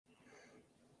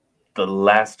The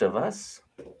Last of Us.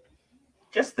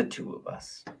 Just the two of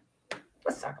us.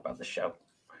 Let's talk about the show.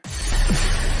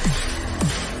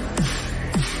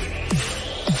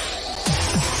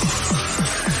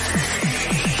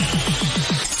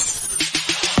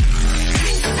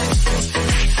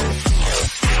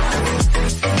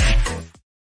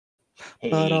 Hey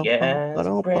guys,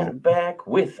 we're back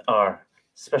with our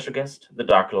special guest, the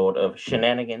Dark Lord of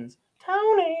Shenanigans,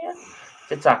 Tony,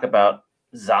 to talk about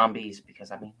zombies.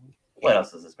 Because, I mean, what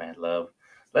else does this man love?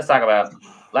 Let's talk about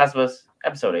Last of Us,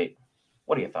 Episode 8.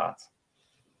 What are your thoughts?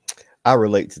 I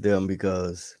relate to them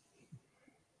because,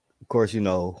 of course, you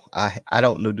know, I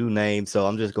don't know do names, so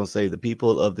I'm just going to say the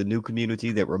people of the new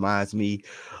community that reminds me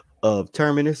of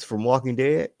Terminus from Walking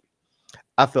Dead.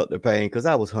 I felt their pain because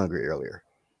I was hungry earlier,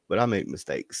 but I made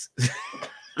mistakes.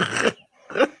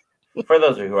 For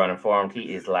those of you who are uninformed,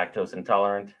 he is lactose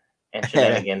intolerant, and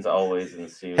shenanigans always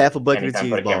ensue. Half a bucket of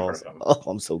cheese balls. Oh,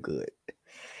 I'm so good.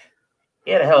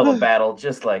 He had a hell of a battle,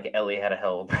 just like Ellie had a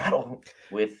hell of a battle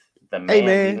with the man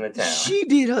leading the town. She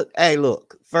did her. Hey,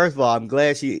 look. First of all, I'm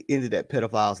glad she ended that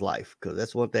pedophile's life because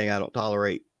that's one thing I don't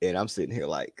tolerate. And I'm sitting here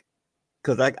like,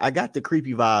 because I got the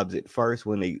creepy vibes at first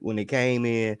when they came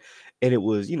in, and it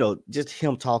was, you know, just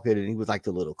him talking, and he was like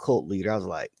the little cult leader. I was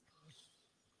like,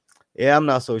 yeah, I'm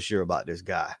not so sure about this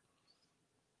guy.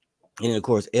 And of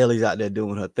course, Ellie's out there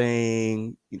doing her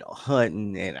thing, you know,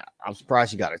 hunting, and I'm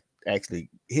surprised she got to actually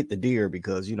hit the deer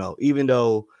because, you know, even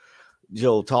though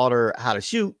Joel taught her how to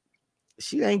shoot,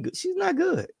 she ain't good. She's not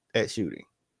good at shooting,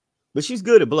 but she's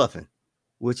good at bluffing,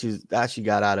 which is how she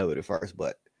got out of it at first.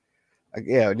 But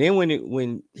yeah, then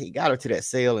when he got her to that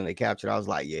cell and they captured her, I was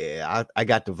like, yeah, I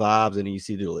got the vibes. And then you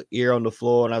see the little ear on the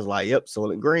floor, and I was like, yep,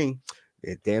 Soylent Green.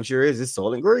 It damn sure is. It's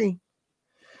Soylent Green.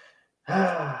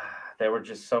 There were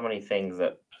just so many things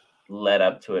that led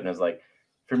up to it, and it was like,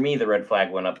 for me, the red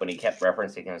flag went up when he kept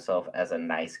referencing himself as a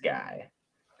nice guy.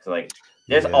 So like,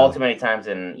 there's all too many times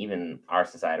in even our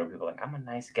society where people are like, I'm a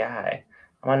nice guy,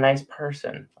 I'm a nice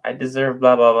person, I deserve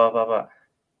blah blah blah blah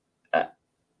blah.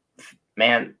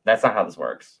 Man, that's not how this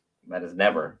works. That is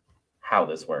never how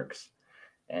this works.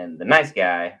 And the nice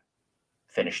guy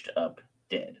finished up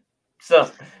dead. So,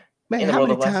 man, how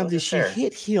many times did she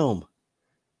hit him?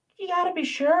 You gotta be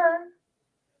sure.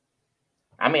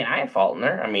 I mean, I ain't faulting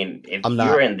her. I mean, if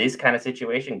you're in this kind of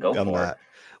situation, go for it.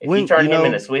 If you turn him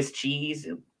into Swiss cheese,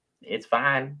 it's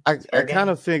fine. I kind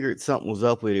of figured something was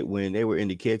up with it when they were in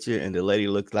the kitchen and the lady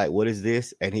looked like, what is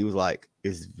this? And he was like,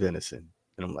 it's venison.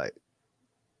 And I'm like,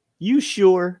 you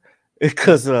sure?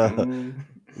 Because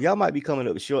y'all might be coming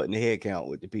up short in the head count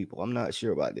with the people. I'm not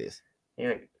sure about this.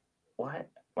 You're like, what?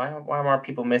 Why are more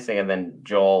people missing? And then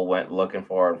Joel went looking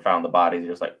for it and found the bodies.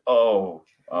 Just like, oh,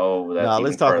 that's now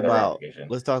let's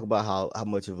talk about how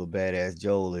much of a badass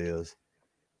Joel is.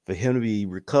 For him to be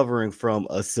recovering from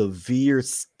a severe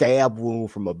stab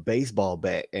wound from a baseball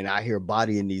bat, and I hear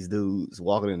bodying these dudes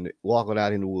walking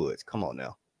out in the woods. Come on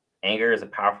now. Anger is a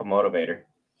powerful motivator.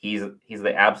 He's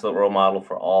the absolute role model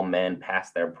for all men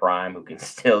past their prime who can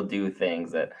still do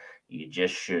things that you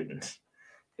just shouldn't.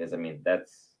 Because I mean,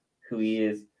 that's who he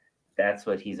is. That's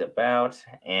what he's about.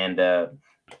 And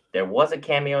there was a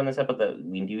cameo in this episode that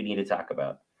we do need to talk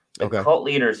about. The cult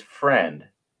leader's friend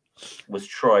was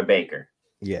Troy Baker.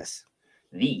 Yes.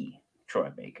 The Troy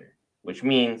Baker. Which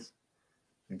means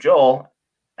Joel,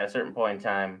 at a certain point in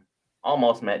time,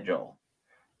 almost met Joel.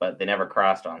 But they never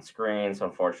crossed on screen. So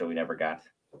unfortunately, we never got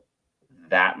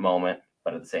that moment.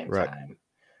 But at the same time,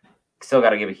 still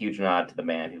got to give a huge nod to the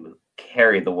man who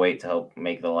carried the weight to help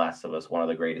make The Last of Us one of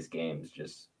the greatest games.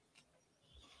 Just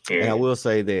period. And I will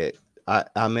say that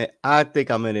I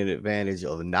think I'm in an advantage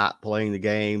of not playing the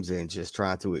games and just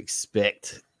trying to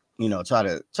expect, you know, try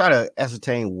to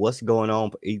ascertain what's going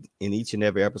on in each and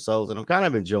every episode, and I'm kind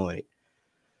of enjoying it.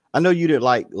 I know you didn't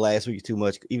like last week too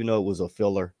much, even though it was a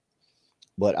filler,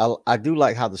 but I do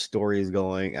like how the story is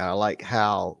going, and I like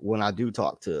how when I do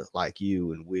talk to like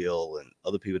you and Will and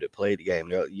other people that play the game,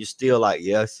 you're still like,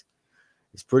 yes,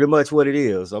 it's pretty much what it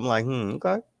is. I'm like,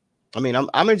 okay. I mean,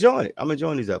 I'm enjoying it. I'm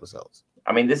enjoying these episodes.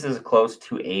 I mean, this is close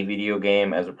to a video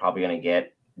game as we're probably going to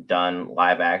get done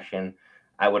live action.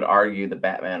 I would argue the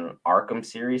Batman Arkham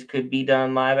series could be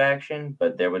done live action,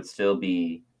 but there would still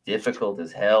be difficult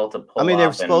as hell to pull. I mean,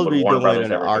 they're supposed to be doing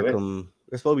an Arkham.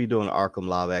 They're supposed to be doing Arkham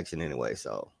live action anyway,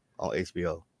 so on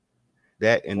HBO,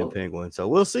 that and the Penguin. So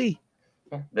we'll see.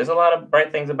 There's a lot of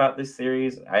bright things about this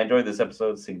series. I enjoyed this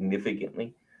episode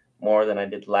significantly more than I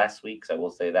did last week, so I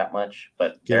will say that much.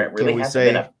 But there really hasn't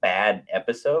been a bad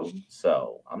episode,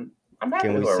 so I'm happy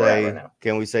with where we're at right now.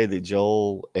 Can we say that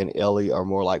Joel and Ellie are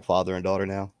more like father and daughter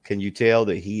now? Can you tell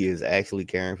that he is actually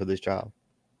caring for this child?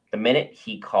 The minute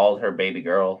he called her baby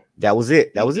girl, that was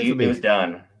it. That was it for it me. was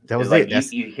done. That was like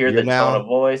it. you hear the tone of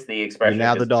voice, the You're expression.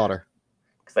 now the daughter.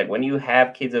 It's like when you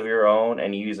have kids of your own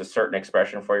and you use a certain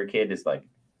expression for your kid, it's like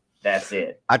that's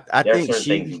it. I There are think certain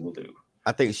things you will do.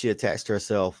 I think she attached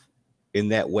herself in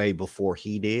that way before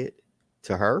he did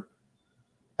to her.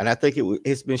 And I think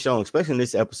it's been shown, especially in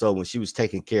this episode, when she was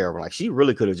taking care of him. Like, she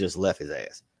really could have just left his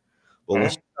ass. But when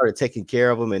she started taking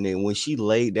care of him, and then when she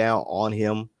laid down on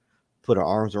him, put her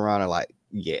arms around her, like,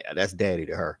 yeah, that's daddy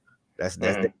to her. That's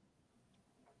daddy.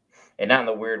 And not in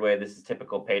the weird way. This is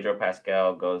typical Pedro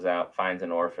Pascal, goes out, finds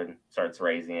an orphan, starts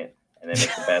raising it, and then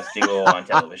makes the best duo on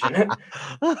television.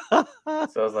 So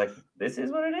I was like, this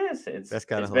is what it is. It's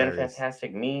been a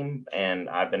fantastic meme, and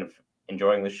I've been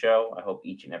enjoying the show. I hope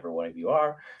each and every one of you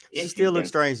are. She still looks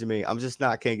strange to me. I'm just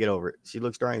can't get over it. She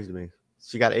looks strange to me.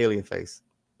 She got an alien face.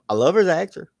 I love her as an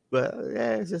actor, but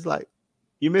yeah, it's just like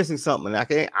you're missing something.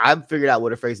 I've figured out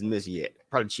what her face is missing yet.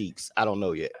 Probably cheeks. I don't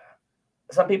know yet.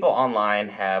 Some people online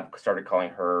have started calling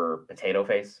her potato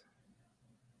face,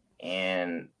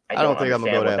 and I don't think I'm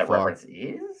gonna go that far. Reference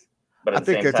is, but I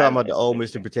think they're talking about the old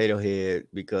Mr. Potato Head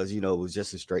because it was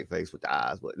just a straight face with the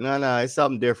eyes. But no, it's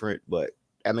something different. But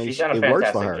I mean, it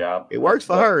works for her. Job. It works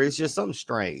for her. It's just something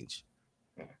strange.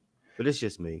 But it's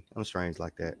just me. I'm strange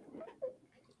like that.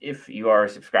 If you are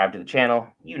subscribed to the channel,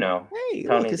 hey,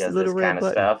 Tony does this kind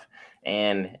of stuff.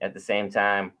 And at the same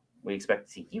time, we expect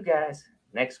to see you guys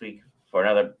next week for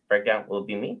another breakdown. Will it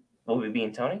be me? Will we be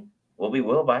Tony? Will be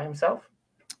Will by himself?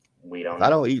 We don't know. If I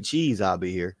don't eat cheese, I'll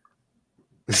be here.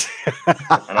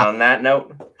 And on that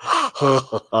note,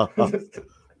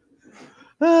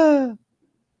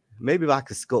 maybe if I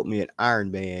could sculpt me an Iron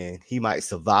Man, he might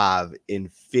survive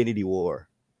Infinity War.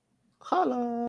 Holla.